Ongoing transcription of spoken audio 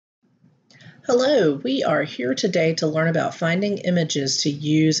Hello, we are here today to learn about finding images to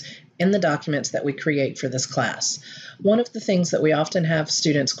use in the documents that we create for this class. One of the things that we often have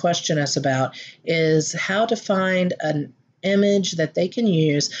students question us about is how to find an image that they can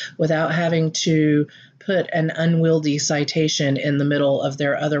use without having to put an unwieldy citation in the middle of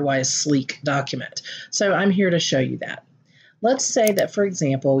their otherwise sleek document. So I'm here to show you that. Let's say that, for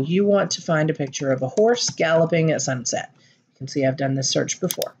example, you want to find a picture of a horse galloping at sunset. You can see I've done this search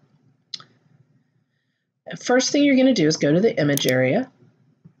before. First thing you're going to do is go to the image area,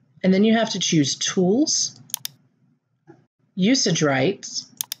 and then you have to choose Tools, Usage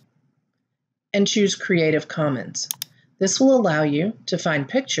Rights, and choose Creative Commons. This will allow you to find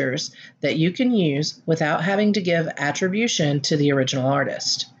pictures that you can use without having to give attribution to the original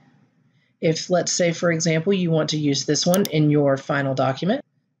artist. If, let's say, for example, you want to use this one in your final document,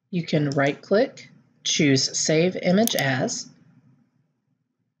 you can right-click, choose Save Image As,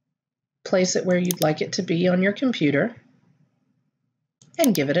 place it where you'd like it to be on your computer,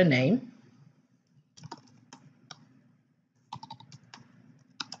 and give it a name.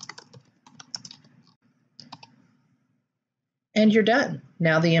 And you're done.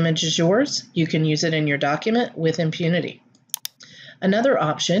 Now the image is yours. You can use it in your document with impunity. Another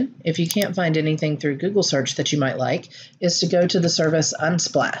option, if you can't find anything through Google search that you might like, is to go to the service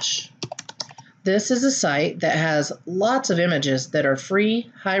Unsplash. This is a site that has lots of images that are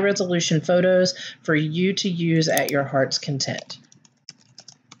free, high-resolution photos for you to use at your heart's content.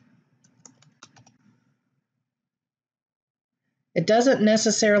 It doesn't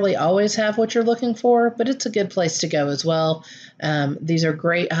necessarily always have what you're looking for, but it's a good place to go as well. These are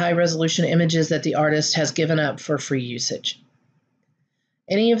great high-resolution images that the artist has given up for free usage.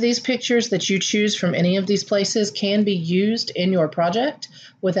 Any of these pictures that you choose from any of these places can be used in your project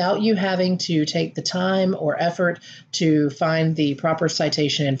without you having to take the time or effort to find the proper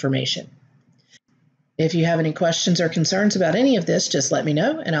citation information. If you have any questions or concerns about any of this, just let me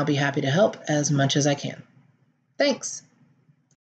know and I'll be happy to help as much as I can. Thanks.